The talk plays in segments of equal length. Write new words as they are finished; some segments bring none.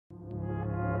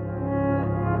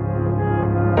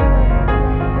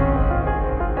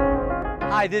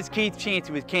Hi, this is Keith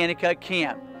Chancey with Kanakuk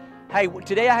Camp. Hey,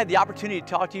 today I had the opportunity to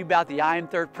talk to you about the I am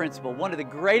third principle, one of the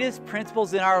greatest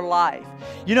principles in our life.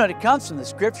 You know, it comes from the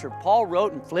scripture. Paul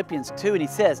wrote in Phillipians 2, and he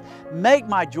says, "Make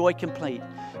my joy complete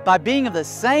by being of the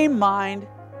same mind,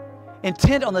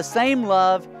 intent on the same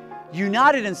love,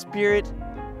 united in spirit,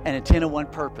 and intent on one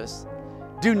purpose.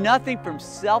 Do nothing from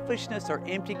selfishness or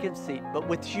empty conceit, but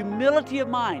with humility of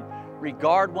mind,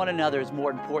 regard one another as more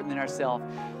important than ourselves."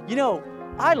 You know,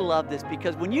 I love this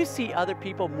because when you see other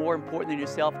people more important than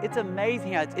yourself, it's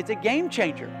amazing how it's a game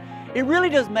changer. It really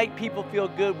does make people feel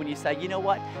good when you say, you know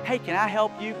what, hey, can I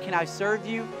help you? Can I serve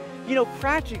you? You know,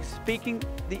 practically speaking,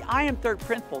 the I am third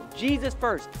principle, Jesus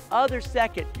first, others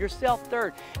second, yourself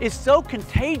third, is so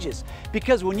contagious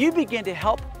because when you begin to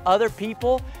help other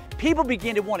people, people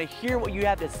begin to want to hear what you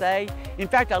have to say. In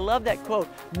fact, I love that quote,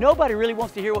 nobody really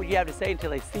wants to hear what you have to say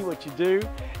until they see what you do.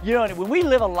 You know, and when we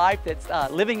live a life that's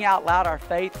living out loud our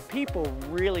faith, people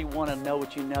really want to know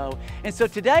what you know. And so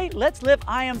today, let's live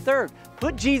I am third.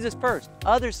 Put Jesus first,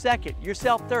 others second,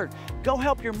 yourself third. Go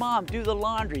help your mom do the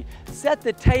laundry, set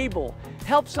the table,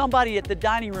 help somebody at the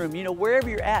dining room, you know, wherever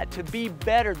you're at, to be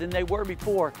better than they were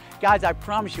before. Guys, I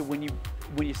promise you, when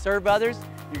you serve others,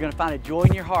 you're going to find a joy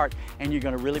in your heart and you're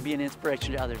going to really be an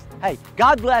inspiration to others. Hey,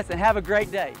 God bless and have a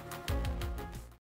great day.